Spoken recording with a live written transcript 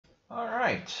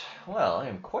Alright, well, I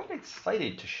am quite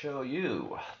excited to show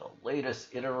you the latest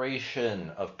iteration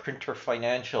of Printer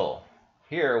Financial.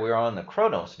 Here we're on the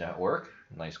Cronos network.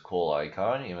 Nice cool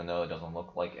icon, even though it doesn't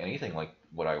look like anything like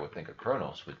what I would think a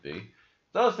Cronos would be.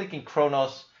 So I was thinking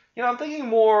Cronos, I'm thinking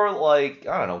more like,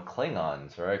 I don't know,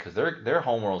 Klingons, right? Because their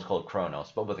homeworld is called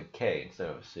Cronos, but with a K instead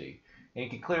of a C. And you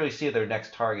can clearly see their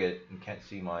next target. You can't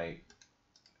see my,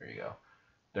 there you go.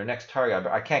 Their next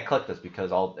target, I can't click this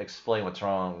because I'll explain what's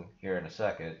wrong here in a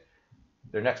second.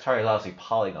 Their next target is obviously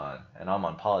polygon, and I'm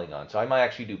on polygon. So I might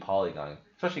actually do polygon,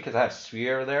 especially because I have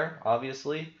sphere there,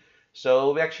 obviously.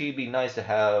 So it would actually be nice to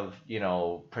have,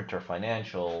 Printer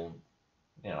Financial,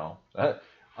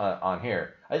 on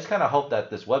here. I just kind of hope that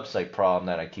this website problem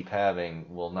that I keep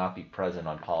having will not be present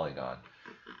on polygon.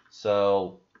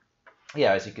 So,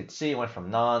 yeah, as you can see, it went from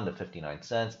none to 59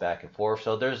 cents back and forth.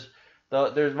 So there's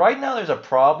right now there's a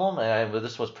problem, and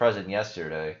this was present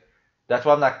yesterday. That's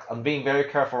why I'm being very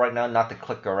careful right now not to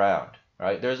click around.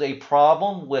 Right? There's a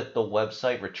problem with the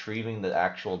website retrieving the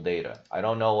actual data. I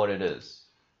don't know what it is.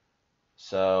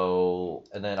 So,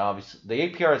 and then obviously the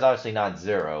APR is obviously not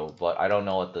 0, but I don't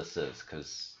know what this is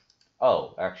because,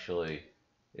 oh, actually,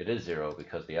 it is 0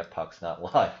 because the epoch's not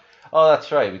live. Oh,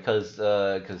 that's right, because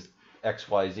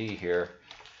XYZ here.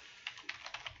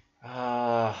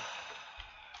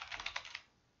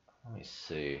 Let me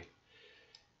see.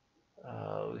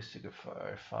 At least you could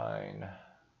find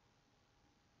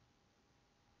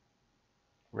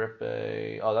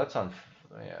Rippe. Oh, that's on.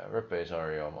 Yeah, Rippe's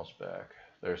already almost back.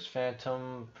 There's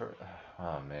Phantom.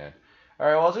 Oh man. All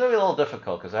right. Well, it's gonna be a little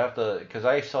difficult because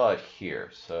I saw it here.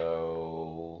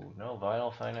 So no,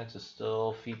 Vinyl Finance is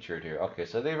still featured here. Okay,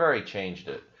 so they've already changed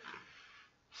it.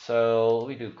 So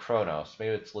we do Cronos.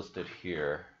 Maybe it's listed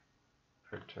here.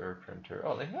 Printer.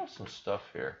 Oh, they have some stuff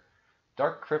here.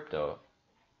 Dark Crypto,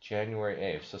 January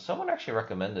 8th. So someone actually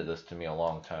recommended this to me a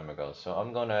long time ago. So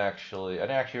I'm going to I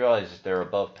didn't actually realize they're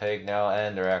above peg now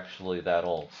and they're actually that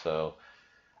old. So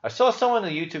I saw someone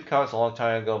in the YouTube comments a long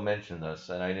time ago mention this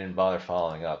and I didn't bother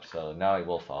following up. So now I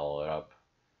will follow it up.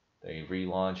 They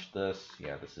relaunched this.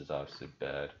 Yeah, this is obviously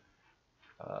bad.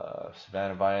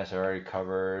 Savannah Finance I already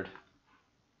covered.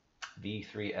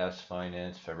 V3S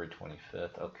Finance, February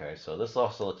 25th. Okay, so this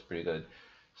also looks pretty good.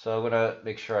 So I'm going to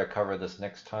make sure I cover this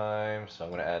next time. So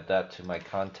I'm going to add that to my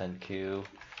content queue.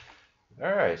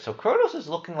 All right, so Cronos is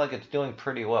looking like it's doing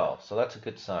pretty well. So that's a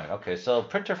good sign. Okay, so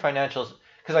Printer Financials,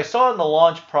 because I saw in the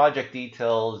launch project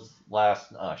details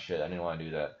oh shit, I didn't want to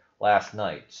do that, last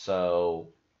night. So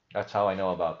that's how I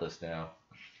know about this now.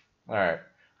 All right,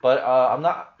 but I'm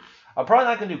probably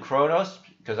not going to do Cronos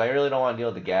because I really don't want to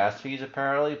deal with the gas fees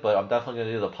apparently, but I'm definitely going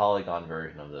to do the Polygon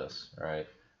version of this, right?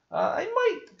 I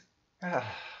might,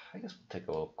 I guess we'll take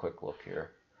a quick look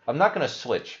here. I'm not going to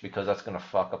switch because that's going to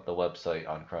fuck up the website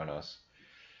on Cronos.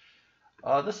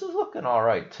 This is looking all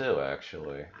right too,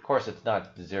 actually. Of course, it's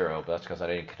not 0, but that's because I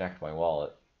didn't connect my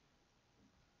wallet.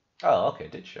 Oh, okay,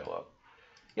 it did show up.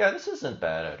 Yeah, this isn't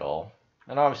bad at all.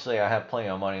 And obviously, I have plenty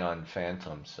of money on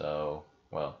Phantom, so,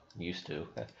 well, used to.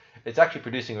 It's actually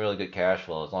producing really good cash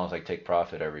flow as long as I take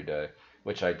profit every day,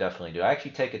 which I definitely do. I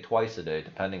actually take it twice a day,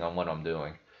 depending on what I'm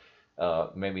doing.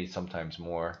 Maybe sometimes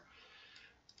more.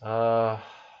 I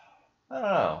don't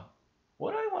know.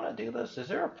 Would I want to do this? Is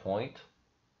there a point?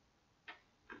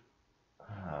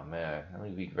 Oh man, let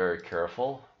me be very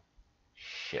careful.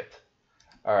 Shit.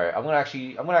 All right, I'm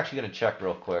gonna check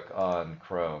real quick on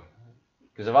Chrome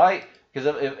because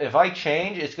if I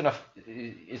change, it's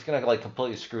gonna like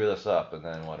completely screw this up and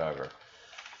then whatever.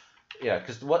 Yeah,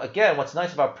 because what's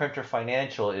nice about Printer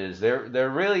Financial is there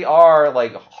really are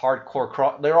like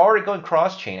hardcore they're already going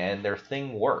cross chain and their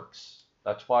thing works.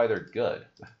 That's why they're good.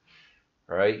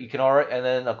 Right? You can already, and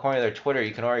then according to their Twitter,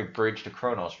 you can already bridge to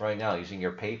Cronos right now using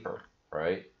your paper,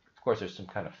 right? Of course, there's some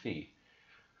kind of fee.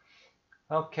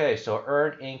 Okay, so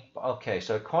earn ink. Okay,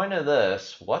 so according to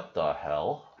this, what the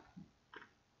hell?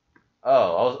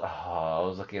 Oh, I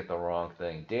was looking at the wrong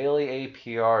thing. Daily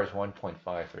APR is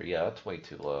 1.53. Yeah, that's way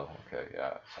too low. Okay,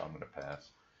 yeah, so I'm gonna pass.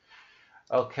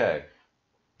 Okay.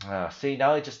 See,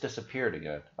 now it just disappeared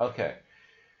again. Okay.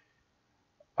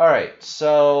 All right,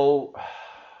 so.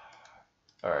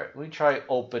 All right, let me try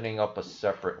opening up a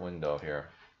separate window here.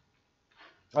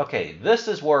 Okay, this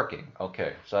is working.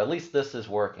 Okay, so at least this is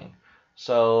working.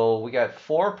 So we got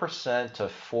 4% to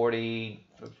 40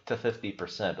 to 50%,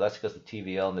 but that's because the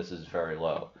TVL in this is very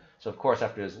low. So of course,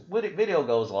 after this video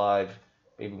goes live,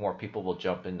 maybe more people will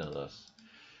jump into this.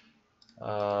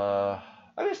 I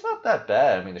mean, it's not that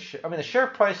bad. I mean, the share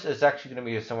price is actually going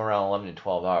to be somewhere around 11 to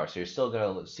 12 hours, so you're still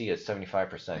going to see a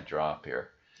 75% drop here.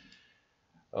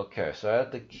 Okay, so I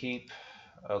have to keep.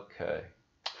 Okay.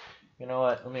 You know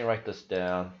what? Let me write this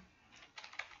down.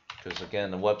 Because again,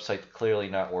 the website's clearly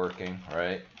not working,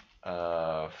 right?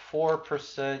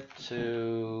 4%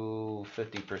 to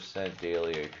 50%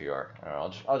 daily APR. Right,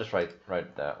 I'll just write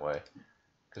it that way.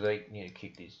 Because I need to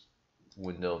keep these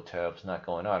window tabs not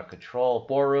going out of control.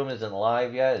 Boardroom isn't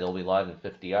live yet. It'll be live in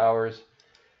 50 hours.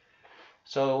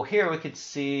 So here we could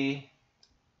see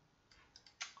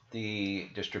the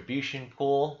distribution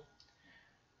pool.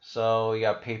 So you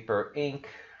got paper, ink,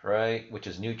 right, which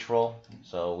is neutral.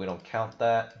 So we don't count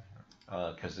that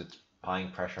because it's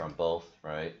buying pressure on both,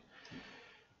 right?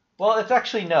 Well, it's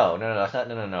actually no, that's not,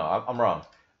 no. I'm wrong.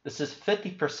 This is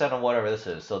 50% of whatever this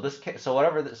is. So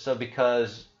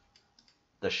because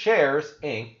the shares,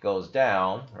 ink, goes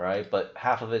down, right? But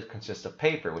half of it consists of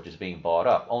paper, which is being bought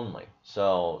up only.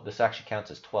 So this actually counts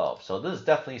as 12. So this is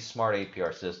definitely a smart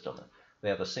APR system. They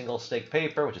have a single stake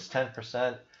paper, which is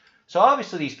 10%. So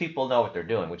obviously these people know what they're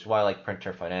doing, which is why I like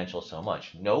Printer Financial so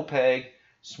much. No peg,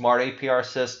 smart APR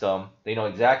system. They know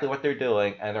exactly what they're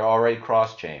doing, and they're already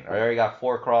cross-chain. I already got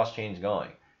 4 cross-chains going.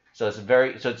 So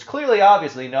it's clearly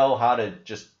obvious they know how to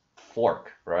just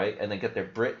fork, right? And then get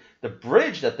the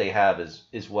bridge that they have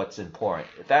is what's important.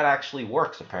 If that actually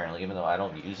works, apparently, even though I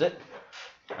don't use it,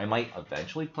 I might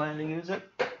eventually plan to use it.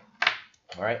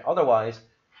 All right. Otherwise,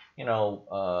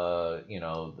 the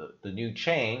new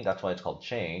chain, that's why it's called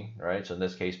chain, right? So in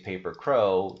this case, Paper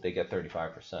Crow, they get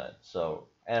 35%. So,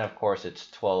 and of course,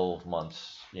 it's 12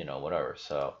 months, whatever.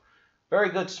 So, very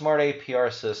good smart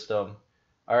APR system.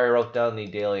 I already wrote down the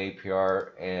daily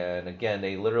APR, and again,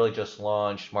 they literally just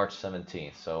launched March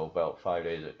 17th, so about 5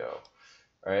 days ago,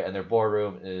 right? And their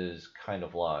boardroom is kind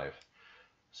of live.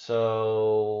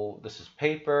 So this is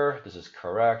paper, this is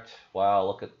correct. Wow,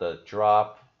 look at the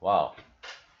drop. Wow.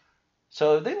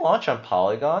 So if they launch on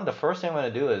Polygon, the first thing I'm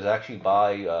going to do is actually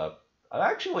buy.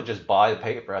 I actually would just buy the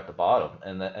paper at the bottom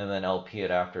and then LP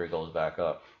it after it goes back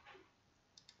up.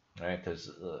 Right, because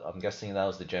I'm guessing that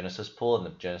was the Genesis pool, and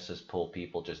the Genesis pool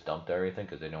people just dumped everything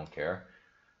because they don't care,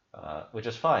 which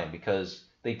is fine because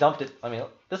they dumped it. I mean,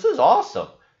 this is awesome.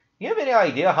 You have any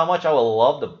idea how much I would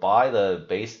love to buy the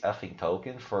base effing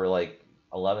token for like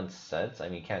 11 cents? I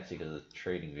mean, you can't see because of the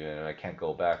trading view, and I can't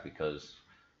go back because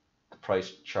the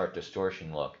price chart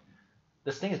distortion. Look,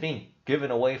 this thing is being given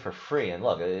away for free, and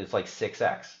look, it's like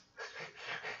 6x.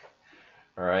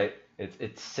 All right,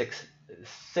 it's 6x'd.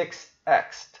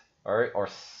 All right, or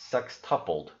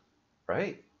sextupled,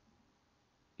 right?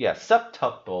 Yeah,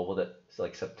 septuple with it. It's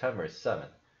like September is 7th,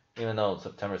 even though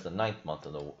September is the 9th month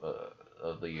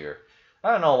of the year.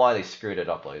 I don't know why they screwed it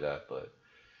up like that, but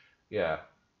yeah.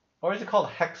 Or is it called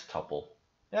hextuple?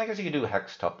 Yeah, I guess you could do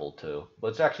hextuple too, but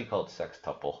it's actually called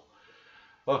sextuple.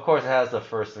 Well, of course, it has the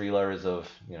first 3 letters of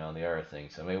the other thing.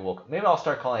 So maybe I'll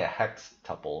start calling it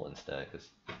hextuple instead, because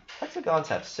hexagons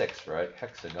have 6, right?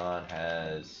 Hexagon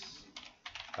has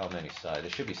how many sides?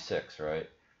 It should be 6, right?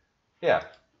 Yeah.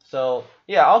 So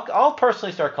yeah, I'll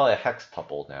personally start calling it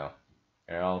hextuple now,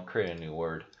 and I'll create a new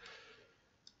word.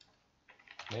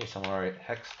 Maybe someone already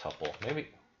hextuple. Maybe.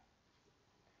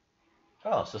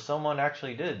 Oh, so someone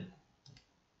actually did.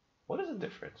 What is the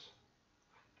difference?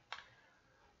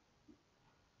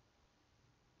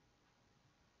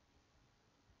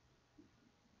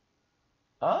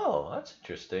 Oh, that's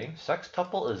interesting.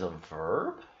 Sextuple is a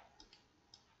verb?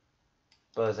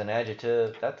 But as an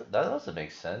adjective, that doesn't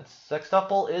make sense.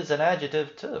 Sextuple is an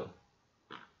adjective too.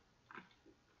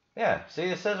 Yeah, see,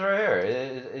 it says right here.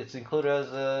 It's included as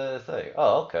a thing.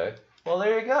 Oh, okay. Well,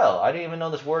 there you go. I didn't even know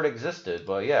this word existed,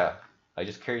 but yeah, I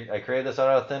created this out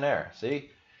of thin air. See,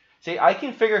 I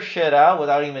can figure shit out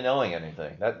without even knowing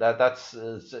anything.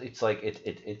 It's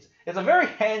a very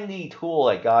handy tool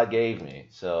that God gave me.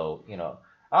 So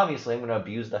obviously I'm gonna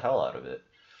abuse the hell out of it.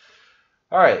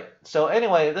 All right, so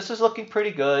anyway, this is looking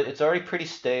pretty good. It's already pretty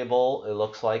stable, it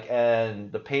looks like, and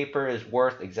the paper is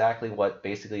worth exactly what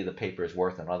basically the paper is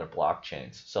worth on other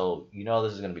blockchains. So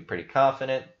this is going to be pretty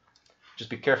confident. Just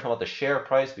be careful about the share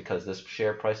price because this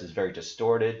share price is very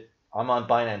distorted. I'm on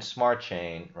Binance Smart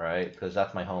Chain, right, because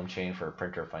that's my home chain for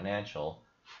Printer Financial.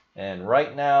 And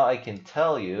right now I can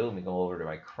tell you, let me go over to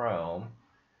my Chrome.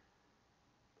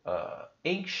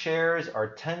 Ink shares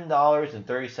are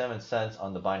 $10.37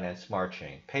 on the Binance Smart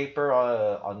Chain. Paper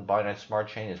on Binance Smart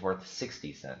Chain is worth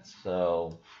 60 cents.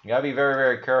 So you gotta be very,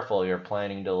 very careful. You're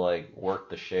planning to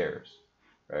work the shares,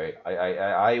 right?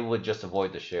 I would just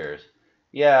avoid the shares.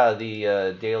 Yeah,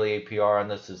 the daily APR on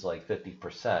this is like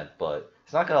 50%, but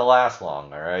it's not gonna last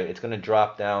long. All right, it's gonna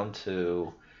drop down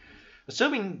to,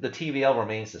 assuming the TVL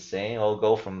remains the same, it'll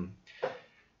go from.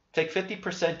 Take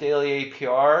 50% daily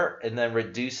APR and then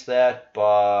reduce that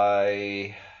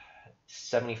by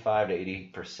 75 to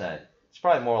 80%. It's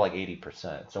probably more like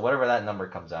 80%. So whatever that number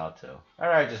comes out to.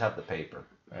 Alright, just have the paper.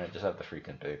 Alright, just have the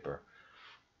freaking paper.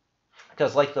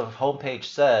 Because like the homepage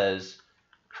says,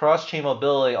 cross-chain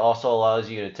mobility also allows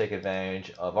you to take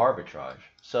advantage of arbitrage.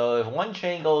 So if one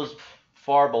chain goes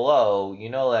far below, you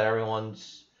know that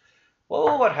everyone's...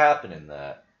 What would happen in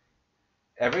that?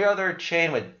 Every other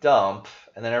chain would dump,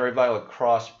 and then everybody would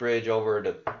cross-bridge over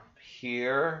to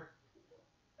here,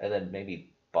 and then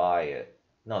maybe buy it.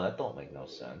 No, that don't make no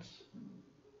sense.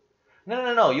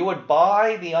 No. You would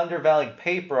buy the undervalued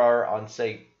paper on,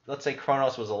 say, let's say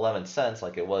Cronos was 11 cents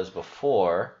like it was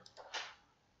before.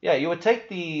 Yeah, you would take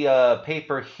the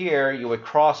paper here, you would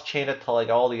cross-chain it to like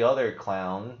all the other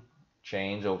clown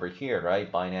chains over here,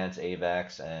 right? Binance,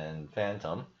 AVAX, and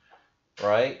Phantom,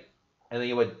 right? And then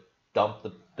you would dump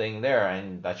the thing there,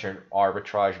 and that's your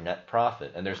arbitrage net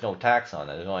profit. And there's no tax on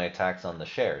it. There's only a tax on the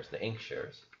shares, the ink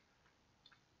shares.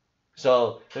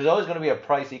 So there's always going to be a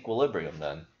price equilibrium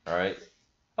then, all right?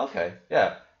 Okay,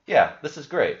 yeah, this is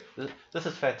great. This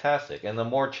is fantastic. And the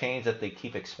more chains that they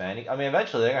keep expanding, I mean,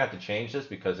 eventually they're going to have to change this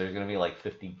because there's going to be like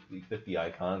 50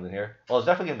 icons in here. Well, it's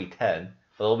definitely going to be 10,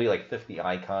 but there'll be like 50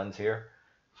 icons here,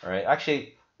 all right?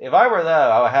 Actually, if I were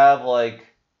that, I would have like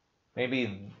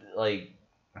maybe like,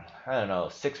 I don't know,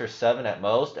 6 or 7 at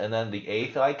most, and then the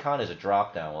 8th icon is a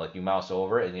drop down. Like you mouse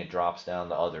over it and it drops down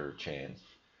the other chains,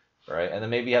 right? And then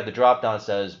maybe you have the drop down that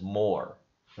says more,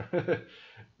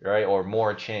 right? Or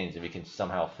more chains if you can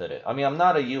somehow fit it. I mean, I'm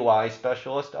not a UI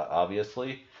specialist,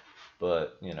 obviously,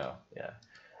 but you know, yeah.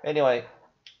 Anyway,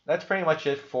 that's pretty much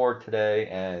it for today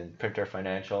and Printer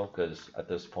Financial, because at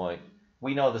this point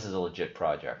we know this is a legit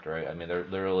project, right? I mean, they're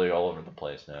literally all over the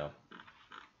place now.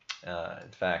 In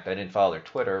fact, I didn't follow their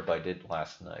Twitter, but I did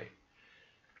last night.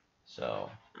 So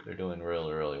they're doing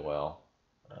really, really well.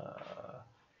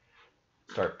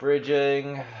 Start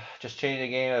bridging. Just change the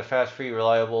game. A fast, free,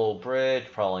 reliable bridge.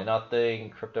 Probably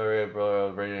nothing.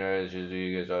 Crypto bridging.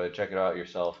 You guys check it out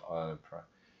yourself on.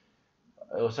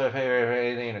 Also, if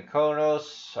anything in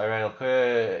Cronos, I ran a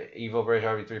clear Evo bridge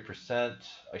RV 3%.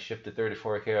 I shifted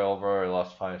 34K over. I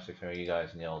lost 500-600. You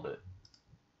guys nailed it.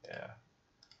 Yeah.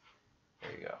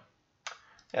 There you go.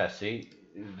 Yeah, see,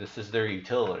 this is their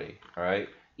utility, all right?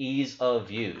 Ease of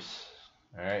use,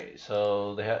 all right?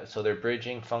 So their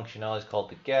bridging functionality is called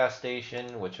the gas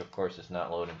station, which of course is not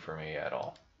loading for me at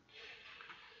all.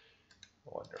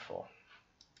 Wonderful.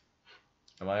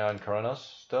 Am I on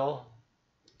Cronos still?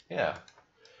 Yeah.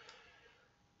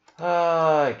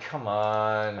 Come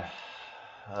on.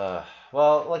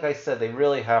 Well, like I said, they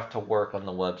really have to work on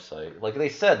the website. Like they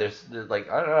said, there's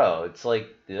like, I don't know. It's like,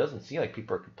 it doesn't seem like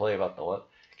people are complaining about the web.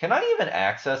 Can I even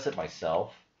access it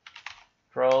myself?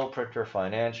 Pro, Printer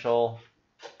Financial,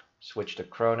 switch to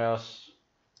Cronos,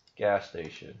 gas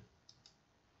station.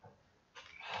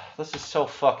 This is so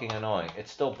fucking annoying.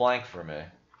 It's still blank for me.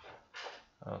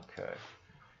 Okay.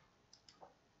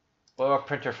 What about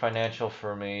Printer Financial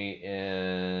for me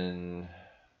in...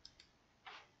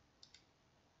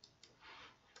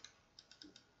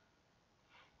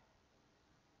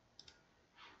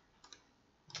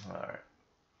 Alright.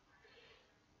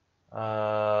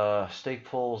 Stake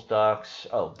pools, docs.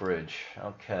 Oh, bridge.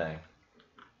 Okay.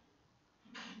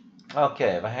 Okay,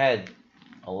 if I had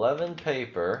 11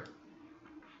 paper,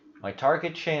 my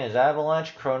target chain is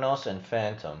Avalanche, Cronos, and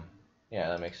Phantom. Yeah,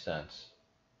 that makes sense.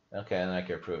 Okay, and then I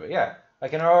can approve it. Yeah, I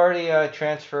can already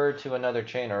transfer to another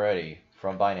chain already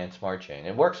from Binance Smart Chain.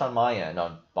 It works on my end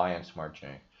on Binance Smart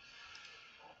Chain.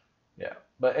 Yeah,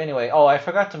 but anyway, oh, I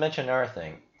forgot to mention another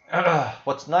thing.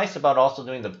 What's nice about also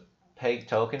doing the peg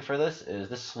token for this is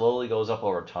this slowly goes up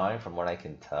over time from what I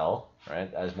can tell,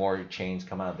 right? As more chains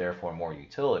come out, therefore more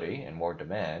utility and more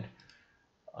demand.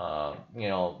 You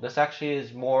know, this actually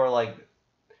is more like,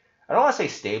 I don't want to say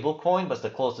stable coin, but it's the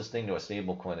closest thing to a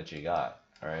stable coin that you got.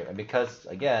 All right, and because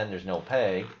again, there's no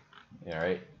peg, all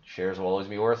right, shares will always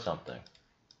be worth something.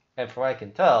 And from what I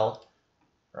can tell,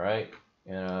 right,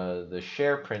 you know, the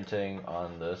share printing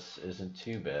on this isn't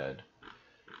too bad.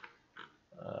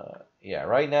 Yeah,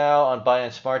 right now on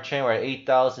Binance Smart Chain, we're at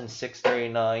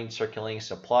 8,639 circulating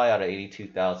supply out of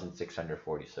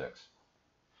 82,646.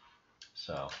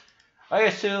 So I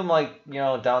assume, like, you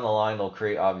know, down the line they'll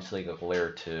create obviously a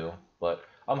layer 2, but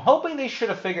I'm hoping they should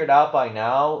have figured out by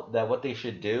now that what they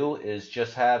should do is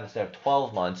just have, instead of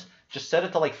 12 months, just set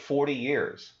it to like 40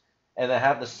 years. And then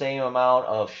have the same amount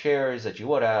of shares that you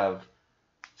would have.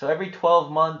 So every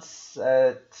 12 months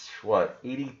at, what,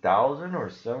 80,000 or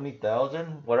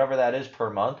 70,000? Whatever that is per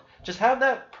month. Just have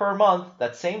that per month,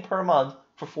 that same per month,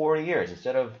 for 40 years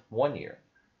instead of 1 year.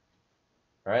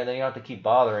 Right? Then you don't have to keep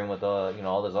bothering with, you know,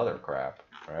 all this other crap.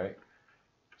 Right?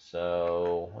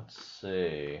 So let's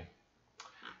see.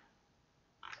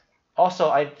 Also,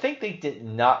 I think they did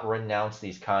not renounce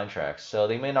these contracts, so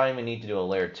they may not even need to do a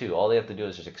layer 2. All they have to do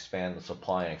is just expand the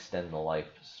supply and extend the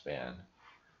lifespan.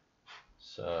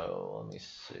 So let me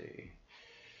see.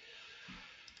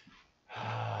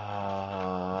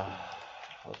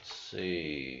 Let's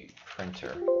see.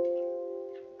 Printer.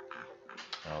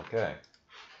 Okay.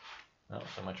 Well,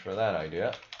 so much for that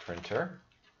idea. Printer.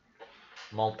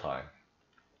 Multi.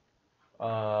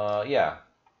 Yeah.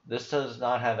 This does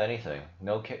not have anything.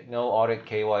 No audit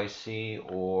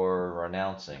KYC or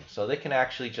renouncing. So they can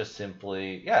actually just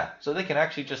simply, so they can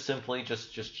actually just simply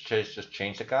just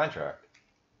change the contract.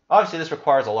 Obviously, this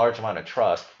requires a large amount of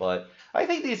trust, but I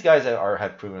think these guys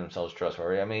have proven themselves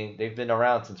trustworthy. I mean, they've been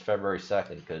around since February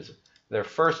 2nd because their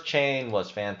first chain was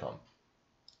Phantom.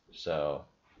 So,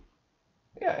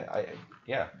 yeah.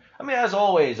 I mean, as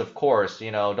always, of course,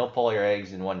 don't pull your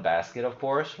eggs in one basket, of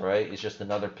course, right? It's just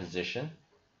another position,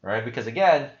 right? Because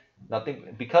again,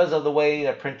 because of the way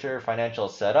that Printer Financial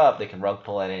is set up, they can rug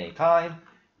pull at any time.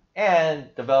 And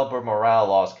developer morale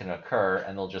loss can occur,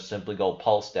 and they'll just simply go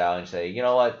pulse down and say, you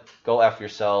know what, go F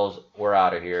yourselves, we're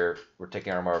out of here, we're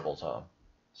taking our marbles home.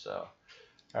 So,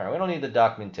 all right, we don't need the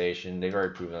documentation, they've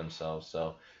already proven themselves.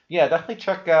 So, yeah, definitely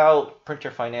check out Printer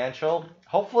Financial.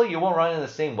 Hopefully you won't run into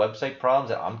the same website problems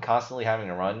that I'm constantly having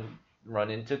to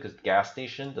run into, because gas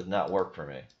station does not work for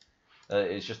me.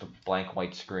 It's just a blank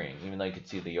white screen, even though you can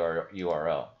see the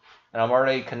URL. And I'm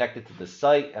already connected to the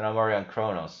site, and I'm already on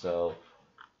Cronos, so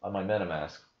on my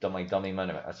MetaMask, my dummy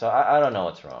MetaMask. So I don't know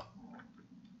what's wrong.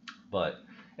 But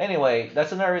anyway,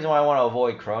 that's another reason why I want to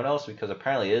avoid Cronos, because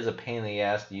apparently it is a pain in the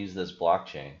ass to use this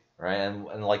blockchain, right?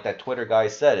 And like that Twitter guy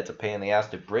said, it's a pain in the ass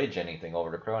to bridge anything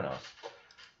over to Cronos.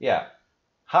 Yeah,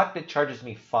 Hotbit charges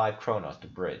me 5 Cronos to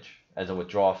bridge as a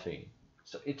withdrawal fee.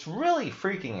 So it's really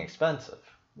freaking expensive.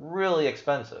 Really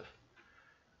expensive.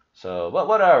 So, but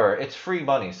whatever, it's free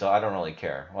money, so I don't really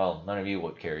care. Well, none of you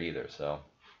would care either, so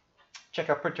check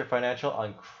out Printer Financial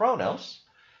on Cronos,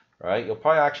 right? You'll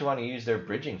probably actually want to use their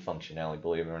bridging functionality,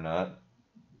 believe it or not.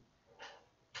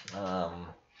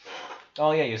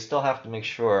 Oh yeah, you still have to make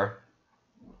sure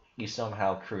you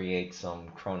somehow create some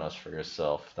Cronos for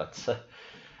yourself. That's,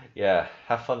 yeah,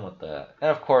 have fun with that.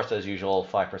 And of course, as usual,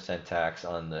 5% tax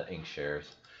on the Inc. shares.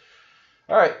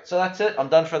 Alright, so that's it. I'm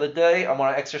done for the day. I'm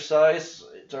going to exercise.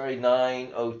 It's already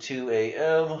 9:02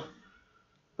 a.m.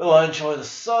 I want to enjoy the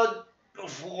sun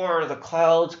before the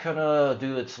clouds kind of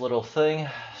do its little thing.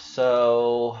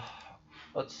 So,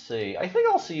 let's see. I think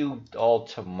I'll see you all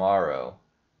tomorrow,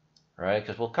 right?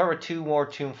 Because we'll cover 2 more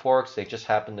Tomb Forks. They just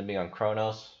happen to be on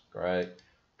Cronos, right?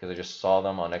 Because I just saw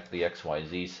them on the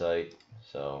XYZ site.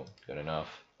 So, good enough.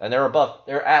 And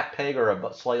they're at peg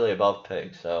or slightly above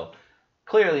peg. So,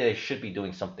 clearly they should be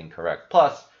doing something correct.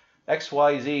 Plus,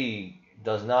 XYZ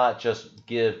does not just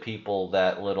give people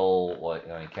that little,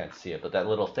 you can't see it, but that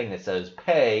little thing that says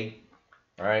pay,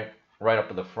 right up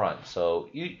at the front. So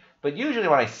but usually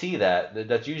when I see that,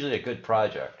 that's usually a good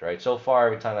project, right? So far,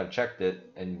 every time I've checked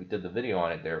it and we did the video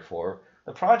on it, therefore,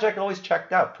 the project always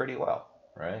checked out pretty well,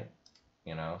 right?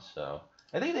 So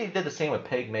I think they did the same with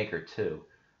PegMaker too,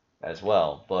 as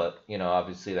well. But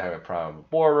obviously they have a problem with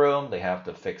Boardroom. They have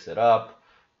to fix it up.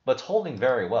 But it's holding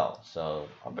very well, so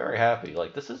I'm very happy.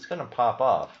 Like, this is going to pop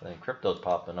off, and crypto's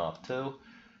popping off too.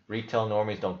 Retail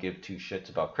normies don't give 2 shits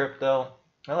about crypto.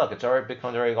 And look,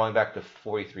 Bitcoin's already going back to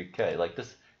 43K. Like,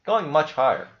 this, going much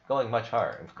higher,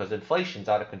 because inflation's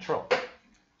out of control.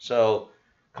 So,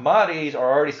 commodities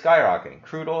are already skyrocketing.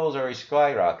 Crude oil is already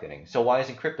skyrocketing. So why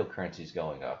isn't cryptocurrencies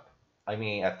going up? I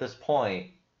mean, at this point,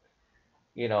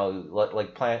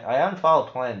 I haven't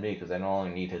followed Plan B because I no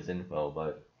longer need his info,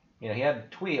 but he had a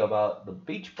tweet about the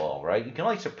beach ball, right? You can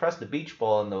only suppress the beach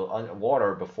ball in the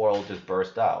water before it'll just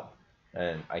burst out.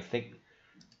 And I think,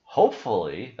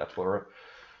 hopefully, that's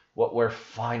what we're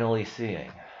finally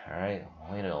seeing. All right,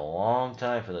 waited a long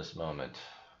time for this moment.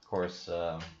 Of course,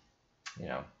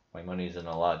 my money's in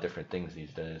a lot of different things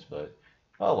these days, but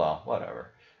oh well,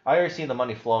 whatever. I already see the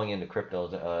money flowing into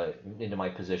cryptos, into my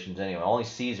positions anyway. Only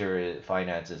Caesar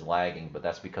Finance is lagging, but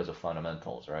that's because of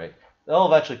fundamentals, right? They'll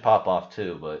eventually pop off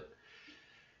too, but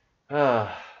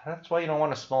that's why you don't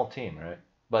want a small team, right?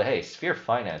 But hey, Sphere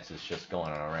Finance is just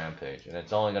going on a rampage, and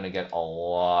it's only going to get a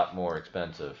lot more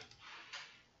expensive.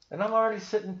 And I'm already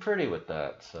sitting pretty with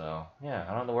that, so yeah, I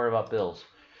don't have to worry about bills.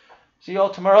 See you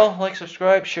all tomorrow. Like,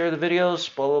 subscribe, share the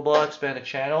videos, blah, blah, blah, expand the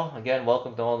channel. Again,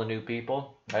 welcome to all the new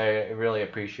people. I really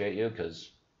appreciate you, because,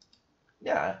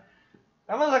 yeah,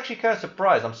 I was actually kind of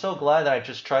surprised. I'm so glad that I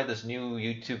just tried this new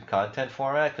YouTube content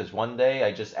format, because one day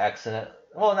I just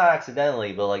well, not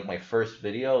accidentally, but like my first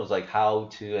video was like how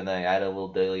to, and then I added a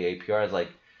little daily APR. I was like,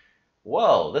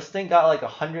 whoa, this thing got like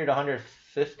 100,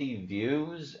 150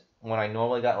 views when I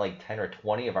normally got like 10 or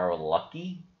 20 if I were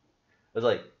lucky. I was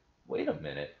like, wait a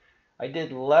minute. I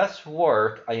did less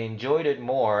work, I enjoyed it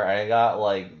more, and I got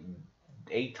like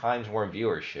 8 times more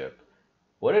viewership.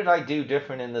 What did I do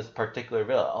different in this particular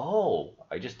video? Oh,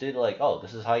 I just did like, oh,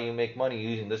 this is how you make money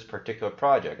using this particular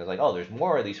project. I was like, oh, there's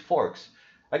more of these forks.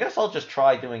 I guess I'll just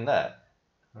try doing that.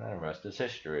 And the rest is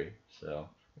history. So,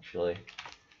 actually,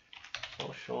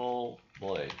 social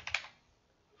blade.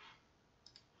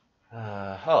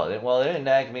 Well, it didn't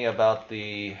nag me about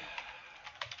the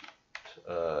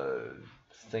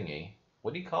thingy.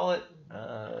 What do you call it?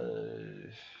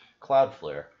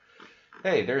 Cloudflare.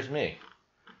 Hey, there's me.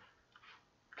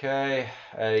 Okay,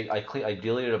 I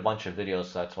deleted a bunch of videos,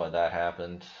 so that's why that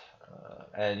happened.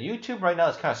 And YouTube right now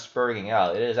is kind of spurting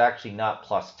out. It is actually not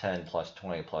plus 10, plus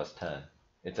 20, plus 10.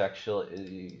 It's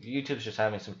actually, YouTube's just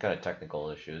having some kind of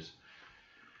technical issues.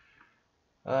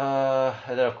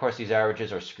 And then of course these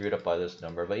averages are screwed up by this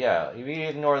number. But yeah, if you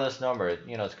ignore this number,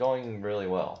 you know, it's going really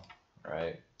well,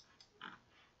 right?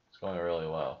 It's going really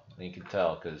well. And you can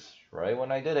tell because right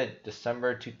when I did it,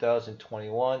 December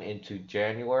 2021 into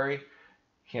January,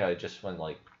 you know, it just went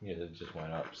like, you know, it just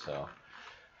went up. So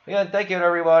again, thank you to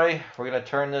everybody. We're going to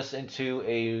turn this into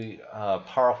a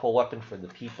powerful weapon for the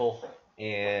people.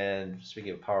 And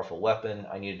speaking of powerful weapon,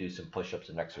 I need to do some push-ups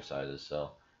and exercises.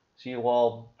 So see you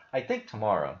all, I think,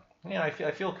 tomorrow. Yeah,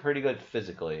 I feel pretty good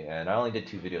physically. And I only did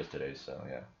 2 videos today, so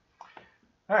yeah.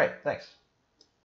 All right, thanks.